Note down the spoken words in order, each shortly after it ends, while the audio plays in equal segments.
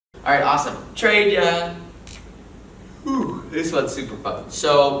All right, awesome. Trade ya. Whew, this one's super fun.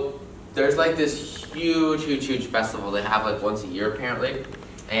 So there's like this huge festival they have like once a year apparently,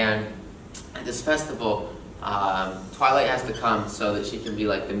 and at this festival, Twilight has to come so that she can be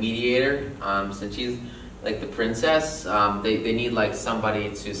like the mediator. Since she's like the princess, they need like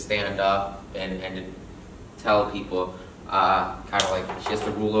somebody to stand up and to tell people, kind of like she has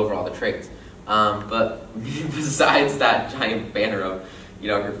to rule over all the trades. But besides that giant banner of,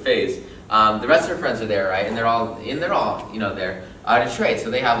 her face, the rest of her friends are there, right? And they're all there to trade.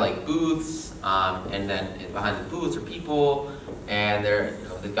 So they have like booths, and then behind the booths are people, and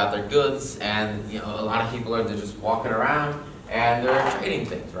they've got their goods, and a lot of people they're just walking around and they're trading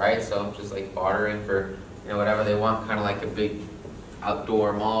things, right? So just like bartering for whatever they want, kind of like a big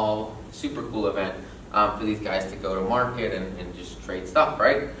outdoor mall, super cool event for these guys to go to market and just trade stuff,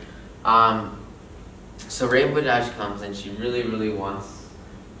 right? So Rainbow Dash comes and she really wants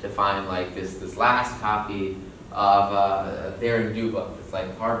to find like this last copy of Dare to Do book. It's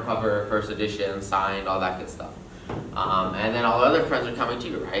like hardcover, first edition, signed, all that good stuff. And then all the other friends are coming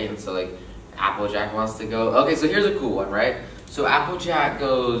too, right? And so like Applejack wants to go. Okay, so here's a cool one, right? So Applejack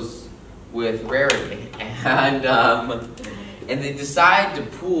goes with Rarity, and they decide to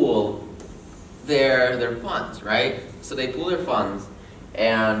pool their funds, right? So they pool their funds,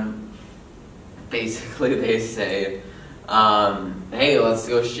 and basically they say, hey, let's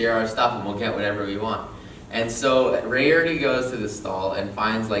go share our stuff and we'll get whatever we want. And so Rarity goes to the stall and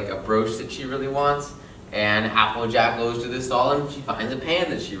finds like a brooch that she really wants, and Applejack goes to the stall and she finds a pan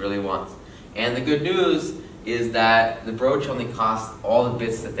that she really wants. And the good news is that the brooch only costs all the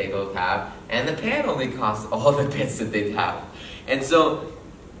bits that they both have, and the pan only costs all the bits that they have. And so,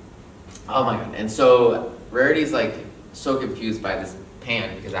 oh my god, and so Rarity's like so confused by this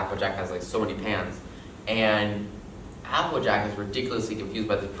pan because Applejack has like so many pans, and Applejack is ridiculously confused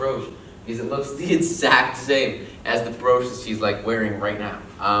by this brooch because it looks the exact same as the brooch that she's like wearing right now.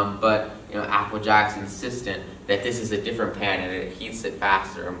 But Applejack's insistent that this is a different pan and it heats it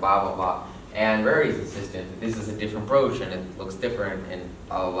faster and blah blah blah. And Rarity's insistent that this is a different brooch and it looks different and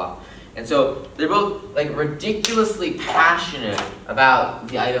blah blah blah. And so they're both like ridiculously passionate about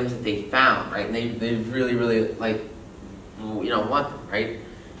the items that they found, right? And they really like want them, right?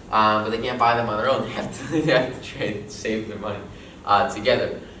 But they can't buy them on their own. They have to trade, save their money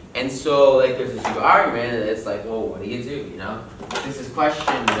together. And so like there's this huge argument. And it's like, well, what do? This is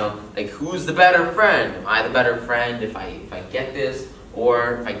question, like who's the better friend? Am I the better friend if I get this,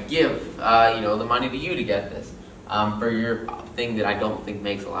 or if I give the money to you to get this for your thing that I don't think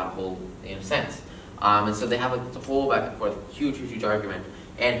makes a lot of whole sense. And so they have like this whole back and forth, huge argument.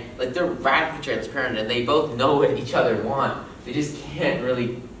 And like they're radically transparent and they both know what each other want. They just can't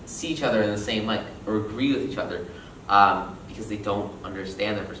really see each other in the same light or agree with each other because they don't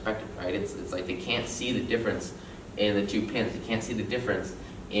understand their perspective, right? It's like they can't see the difference in the two pins. They can't see the difference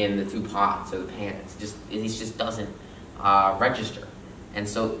in the two pots or the pans. It just doesn't register. And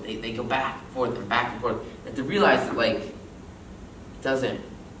so they go back and forth and back and forth. And to realize that like it doesn't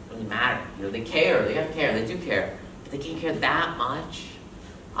really matter. They care. They have to care. They do care, but they can't care that much.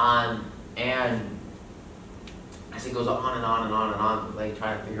 And as it goes on and on, like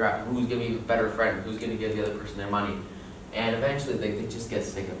trying to figure out who's gonna be a better friend, who's gonna give the other person their money, and eventually they just get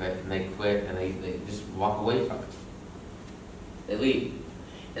sick of it and they quit and they just walk away from it. They leave,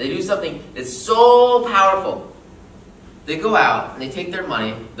 and they do something that's so powerful. They go out and they take their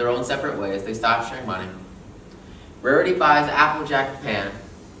money their own separate ways. They stop sharing money. Rarity buys Applejack a pan,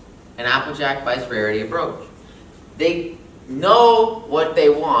 and Applejack buys Rarity a brooch. They know what they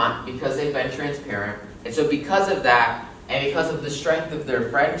want because they've been transparent. And so because of that, and because of the strength of their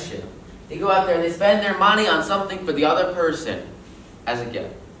friendship, they go out there and they spend their money on something for the other person as a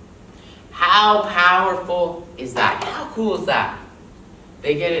gift. How powerful is that? How cool is that?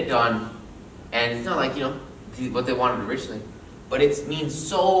 They get it done, and it's not like, what they wanted originally, but it means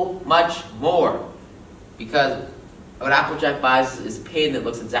so much more because what Applejack buys is a pan that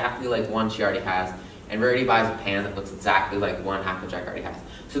looks exactly like one she already has, and Rarity buys a pan that looks exactly like one Applejack already has.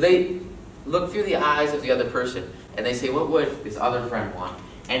 So they look through the eyes of the other person and they say, what would this other friend want?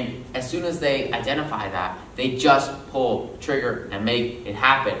 And as soon as they identify that, they just pull the trigger and make it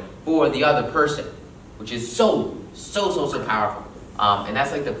happen for the other person, which is so powerful. And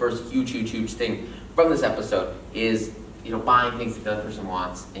that's like the first huge thing from this episode is, buying things that the other person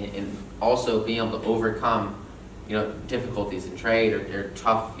wants, and also being able to overcome, difficulties in trade or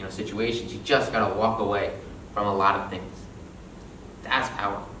tough, situations. You just gotta walk away from a lot of things. That's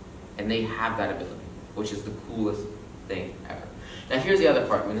powerful. And they have that ability, which is the coolest thing ever. Now here's the other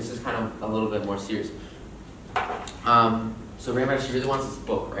part. This is kind of a little bit more serious. So Rainbow Dash, she really wants this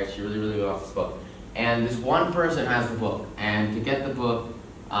book, right? She really, really wants this book. And this one person has the book, and to get the book,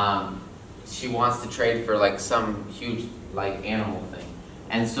 she wants to trade for like some huge like animal thing.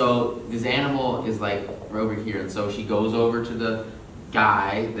 And so this animal is like over here, and so she goes over to the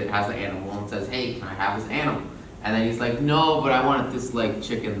guy that has the animal and says, hey, can I have this animal? And then he's like, no, but I want this like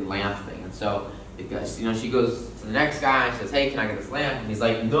chicken lamb thing. And so it goes, she goes to the next guy and says, hey, can I get this lamb? And he's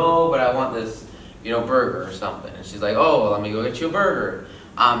like, no, but I want this, burger or something. And she's like, oh, well, let me go get you a burger.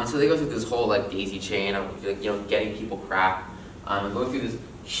 And so they go through this whole like daisy chain of getting people crap, and go through this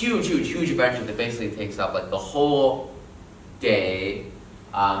huge adventure that basically takes up like the whole day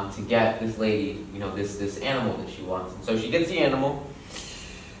to get this lady, this animal that she wants. And so she gets the animal,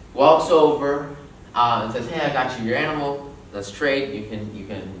 walks over, and says, hey, I got you your animal. Let's trade. You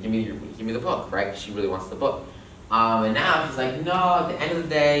can give me the book, right? She really wants the book. And now she's like, no. At the end of the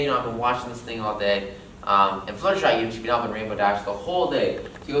day, I've been watching this thing all day. And Fluttershy, she's been up in Rainbow Dash the whole day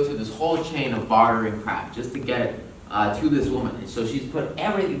to go through this whole chain of bartering crap just to get it to this woman. And so she's put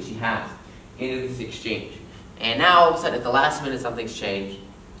everything she has into this exchange. And now all of a sudden, at the last minute, something's changed.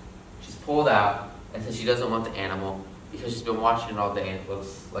 She's pulled out and says she doesn't want the animal because she's been watching it all day and it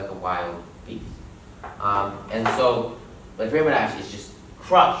looks like a wild beast. And so, like, Rainbow Dash is just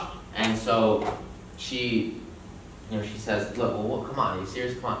crushed. And so she says, look, well, come on, are you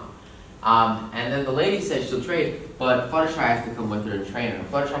serious? Come on. And then the lady says she'll trade, but Fluttershy has to come with her and train her. And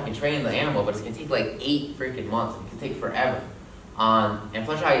Fluttershy can train the animal, but it's going to take like 8 freaking months. It can take forever. And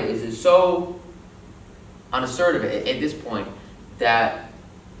Fluttershy is so unassertive at this point that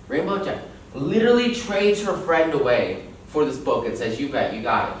Rainbow Dash literally trades her friend away for this book and says, you bet, you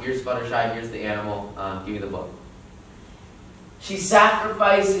got it. Here's Fluttershy, here's the animal, give me the book. She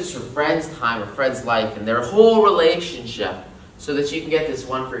sacrifices her friend's time, her friend's life, and their whole relationship so that she can get this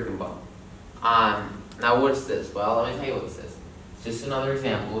one freaking book. Now what's this? Well, let me tell you what this is. It's just another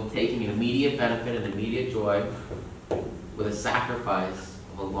example of taking an immediate benefit and immediate joy with a sacrifice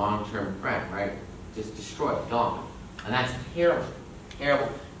of a long-term friend, right? Just destroy it, gone. And that's terrible, terrible,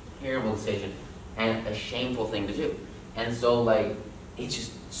 terrible decision and a shameful thing to do. And so, like, it's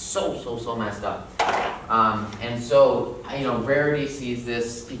just so messed up. And so, Rarity sees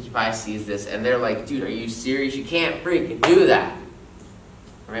this, Pinkie Pie sees this, and they're like, dude, are you serious? You can't freaking do that.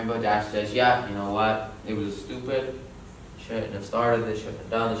 Rainbow Dash says, yeah, you know what? It was stupid. Shouldn't have started this, shouldn't have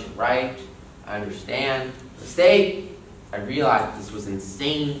done this, you're right. I understand. Mistake. I realized this was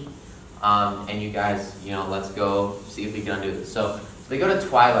insane. And you guys, let's go see if we can undo this. So they go to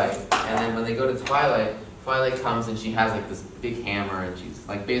Twilight, and then when they go to Twilight, Twilight comes and she has like this big hammer, and she's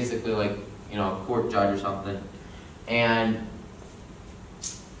like basically like, a court judge or something. And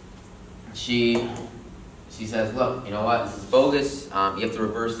she says, look, you know what, this is bogus. You have to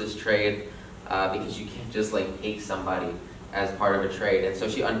reverse this trade because you can't just like take somebody as part of a trade. And so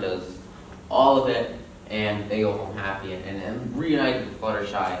she undoes all of it, and they go home happy and reunited with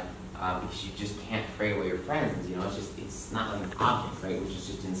Fluttershy because you just can't trade away your friends. It's not like an object, right? Which is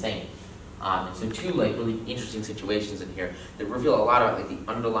just insane. And so 2 like really interesting situations in here that reveal a lot about like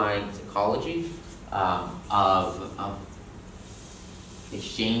the underlying psychology of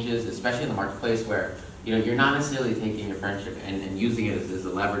exchanges, especially in the marketplace, where you're not necessarily taking your friendship and using it as a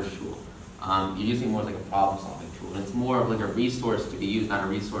leverage tool. You're using it more like a problem-solving tool, and it's more of like a resource to be used, not a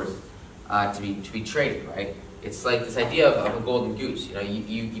resource to be traded, right? It's like this idea of a golden goose.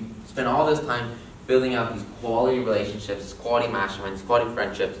 You spend all this time building out these quality relationships, quality masterminds, quality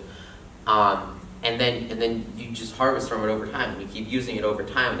friendships. And then you just harvest from it over time, and you keep using it over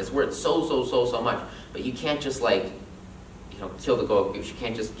time, and it's worth so much. But you can't just like, kill the golden goose. You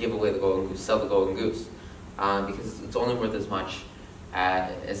can't just give away the golden goose, sell the golden goose, because it's only worth as much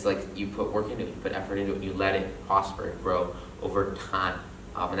as like you put work into it, you put effort into it, and you let it prosper and grow over time.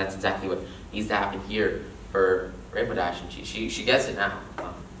 And that's exactly what needs to happen here for Rainbow Dash, and she gets it now,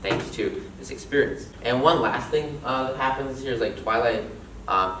 thanks to this experience. And one last thing that happens here is like Twilight.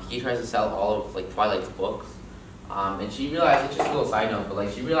 He tries to sell all of like Twilight's books, and she realizes, it's just a little side note, but like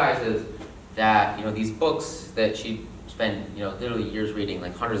she realizes that these books that she spent literally years reading,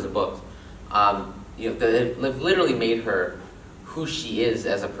 like hundreds of books, they've literally made her who she is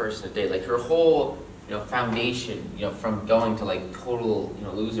as a person today. Like her whole foundation, from going to like total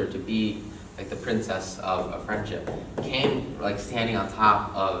loser to be like the princess of friendship, came like standing on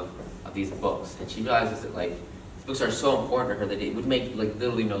top of these books, and she realizes that like books are so important to her that it would make like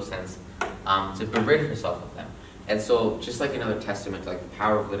literally no sense to berate herself with them. And so just like another testament to like the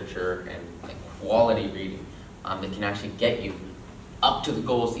power of literature and like quality reading that can actually get you up to the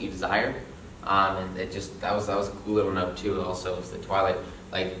goals that you desire. And that was a cool little note too. Also, is that Twilight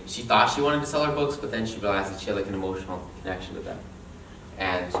like she thought she wanted to sell her books, but then she realized that she had like an emotional connection to them.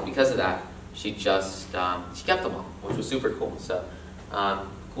 And because of that, she just, she kept them all, which was super cool. So,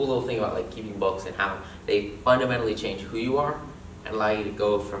 cool little thing about like keeping books and how they fundamentally change who you are and allow you to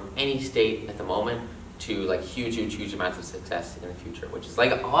go from any state at the moment to like huge, huge, huge amounts of success in the future, which is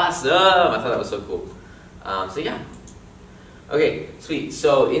like awesome. I thought that was so cool. So yeah. Okay, sweet.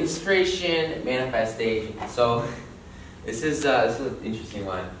 So inspiration, manifestation. So this is an interesting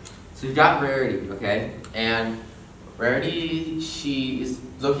one. So you've got Rarity, okay? And Rarity, she is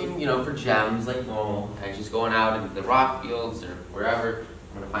looking, for gems like normal, and she's going out into the rock fields or wherever,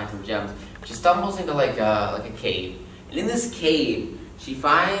 I'm gonna find some gems. She stumbles into like a cave, and in this cave, she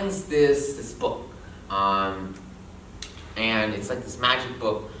finds this book, and it's like this magic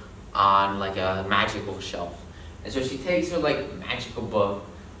book on like a magical shelf. And so she takes her like magical book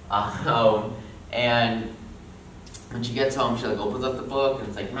home, and when she gets home, she like opens up the book, and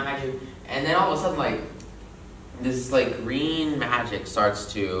it's like magic, and then all of a sudden like this like green magic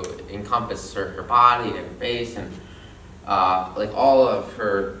starts to encompass her body and her face and like all of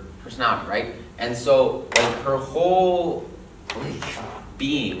her personality, right? And so like her whole like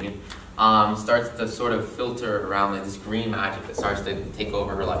being starts to sort of filter around like this green magic that starts to take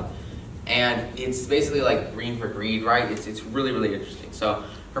over her life. And it's basically like green for greed, right? It's really, really interesting. So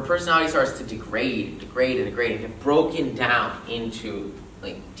her personality starts to degrade and get broken down into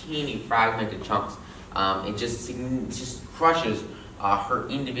like teeny fragmented chunks. It just crushes her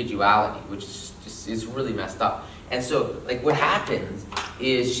individuality, which is really messed up. And so like what happens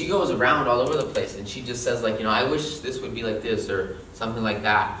is she goes around all over the place and she just says like, I wish this would be like this or something like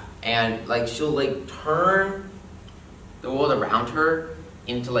that. And like she'll like turn the world around her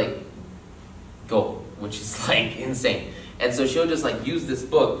into like gold, which is like insane. And so she'll just like use this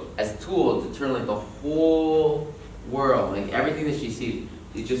book as a tool to turn like the whole world, like everything that she sees,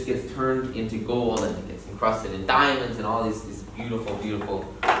 it just gets turned into gold and it gets encrusted in diamonds and all these beautiful, beautiful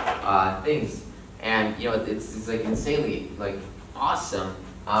things. And it's like insanely like awesome,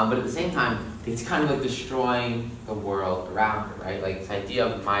 but at the same time, it's kind of like destroying the world around her, right? Like this idea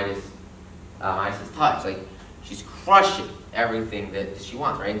of Midas's touch, like she's crushing everything that she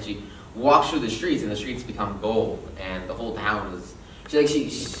wants, right? And she walks through the streets, and the streets become gold, and the whole town is. So she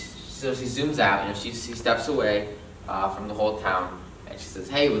zooms out, and she steps away from the whole town, and she says,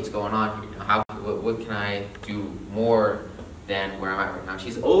 "Hey, what's going on here? What can I do more than where I'm at right now?"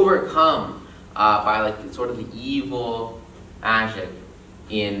 She's overcome by like sort of the evil magic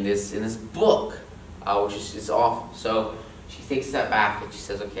in this book, which is awful. So she takes a step back and she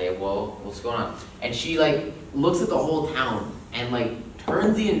says, "Okay, well, what's going on?" And she like looks at the whole town and like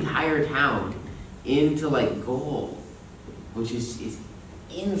turns the entire town into like gold, which is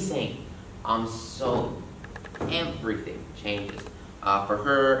insane. So everything changes for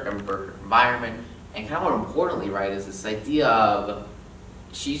her and for her environment, and kind of more importantly, right, is this idea of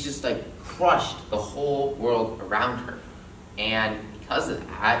she's just like crushed the whole world around her, and because of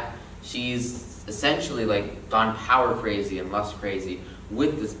that, she's essentially like gone power crazy and lust crazy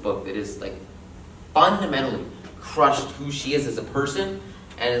with this book that is like fundamentally crushed who she is as a person,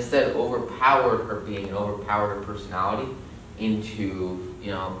 and instead overpowered her being and overpowered her personality into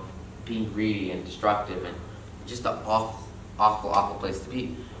being greedy and destructive and just an awful place to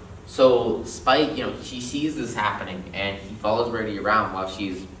be. So Spike, she sees this happening, and he follows Rarity around while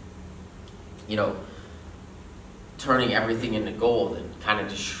she's turning everything into gold and kind of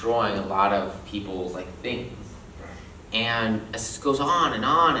destroying a lot of people's like things. And as this goes on and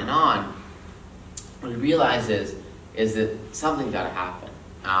on and on, what he realizes is that something's got to happen,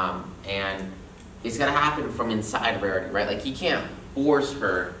 and it's got to happen from inside Rarity, right? Like he can't force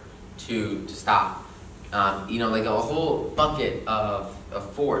her to stop. Like a whole bucket of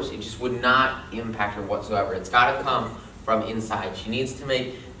force, it just would not impact her whatsoever. It's got to come from inside. She needs to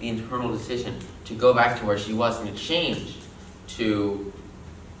make the internal decision to go back to where she was and to change to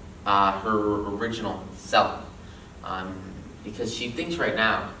her original self, because she thinks right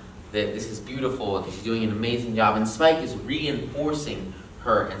now that this is beautiful and she's doing an amazing job, and Spike is reinforcing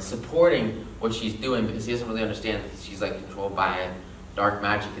her and supporting what she's doing because he doesn't really understand that she's like controlled by a dark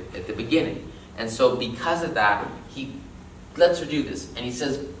magic at the beginning. And so because of that, he lets her do this, and he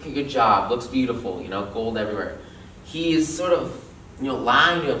says, "Okay, good job, looks beautiful, gold everywhere." He is sort of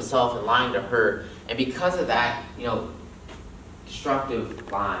lying to himself and lying to her, and because of that,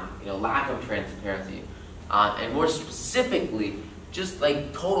 destructive lying, lack of transparency, and more specifically, just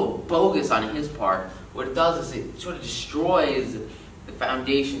like total bogus on his part, what it does is it sort of destroys the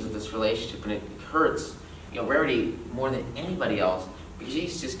foundations of this relationship, and it hurts Rarity more than anybody else, because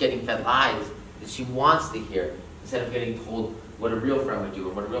she's just getting fed lies that she wants to hear instead of getting told what a real friend would do.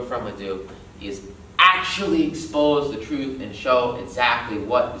 And what a real friend would do is actually expose the truth and show exactly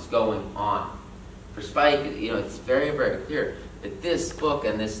what is going on. For Spike, it's very, very clear that this book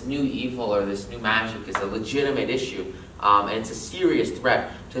and this new evil or this new magic is a legitimate issue. And it's a serious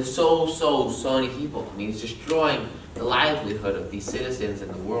threat to so many people. I mean, it's destroying the livelihood of these citizens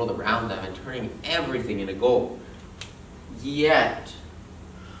and the world around them and turning everything into gold. Yet,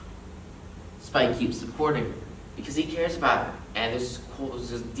 Spike keeps supporting her because he cares about her. And there's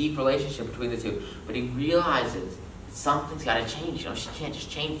this deep relationship between the two. But he realizes that something's got to change. She can't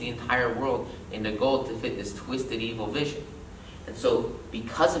just change the entire world into gold to fit this twisted evil vision. And so,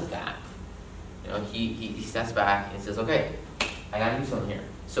 because of that, he steps back and says, okay, I gotta do something here.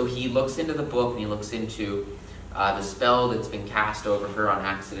 So he looks into the book and he looks into the spell that's been cast over her on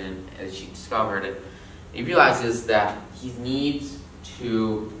accident as she discovered it. He realizes that he needs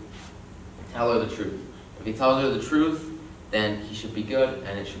to tell her the truth. If he tells her the truth, then he should be good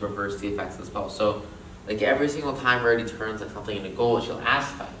and it should reverse the effects of the spell. So, like every single time Rarity turns something into gold, she'll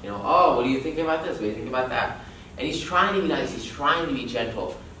ask him, oh, what do you think about this? What do you think about that? And he's trying to be nice, he's trying to be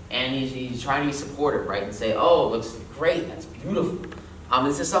gentle, and he's trying to be supportive, right? And say, oh, it looks great, that's beautiful.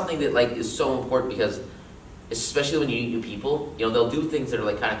 This is something that is so important because, especially when you meet new people, they'll do things that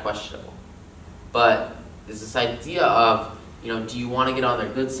are kind of questionable. But there's this idea of, do you want to get on their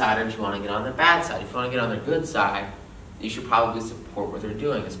good side or do you want to get on their bad side? If you want to get on their good side, you should probably support what they're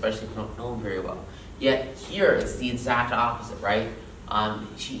doing, especially if you don't know them very well. Yet here, it's the exact opposite, right?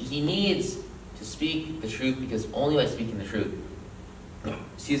 He needs to speak the truth because only by speaking the truth,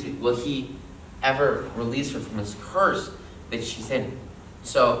 will he ever release her from this curse that she's in.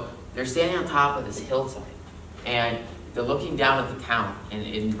 So they're standing on top of this hillside, and they're looking down at the town,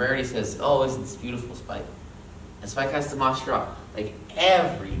 and Rarity says, oh, isn't this beautiful, Spike? And Spike has to muster up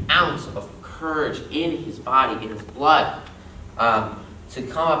every ounce of courage in his body, in his blood, to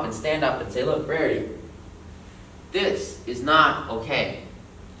come up and stand up and say, look, Rarity, this is not okay.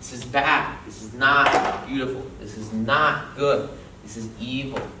 This is bad. This is not beautiful. This is not good. This is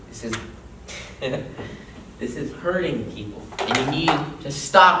evil. This is this is hurting people, and you need to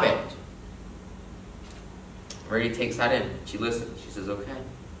stop it. Rarity takes that in. She listens. She says, okay.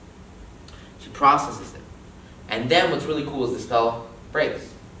 She processes it. And then what's really cool is the spell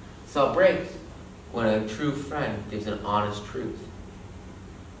breaks. The spell breaks when a true friend gives an honest truth,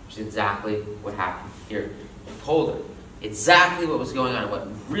 which is exactly what happened here. It told her exactly what was going on, what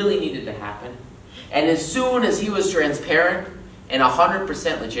really needed to happen. And as soon as he was transparent and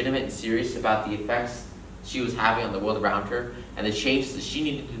 100% legitimate and serious about the effects she was having on the world around her and the changes that she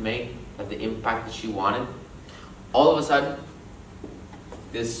needed to make, of the impact that she wanted, all of a sudden,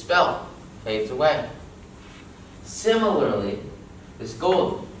 this spell fades away. Similarly, this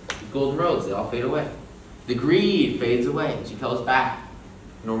golden roads, they all fade away. The greed fades away. She goes back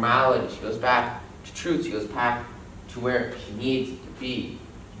to normality. She goes back to truth. She goes back to where she needs to be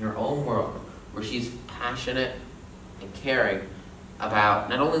in her own world, where she's passionate and caring about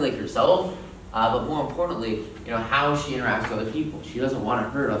not only herself, but more importantly, how she interacts with other people. She doesn't want to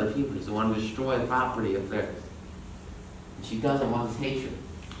hurt other people. She doesn't want to destroy the property of theirs. And she doesn't want this hatred.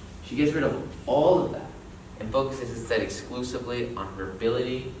 She gets rid of all of that and focuses instead exclusively on her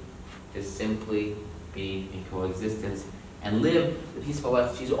ability to simply be in coexistence and live the peaceful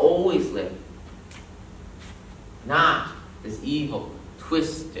life she's always lived. Not this evil,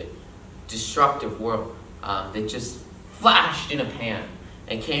 twisted, destructive world that just flashed in a pan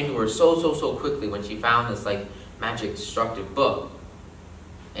and came to her so quickly when she found this magic destructive book.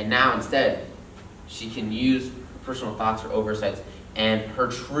 And now instead, she can use her personal thoughts, her oversights, and her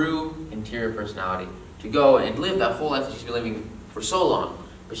true interior personality to go and live that whole life that she's been living for so long.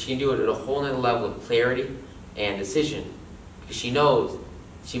 But she can do it at a whole nother level of clarity and decision, because she knows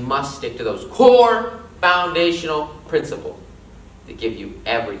she must stick to those core foundational principles that give you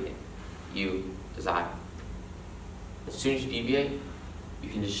everything you desire. As soon as you deviate, you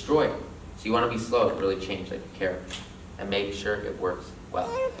can destroy it. So you want to be slow to really change that character and make sure it works well.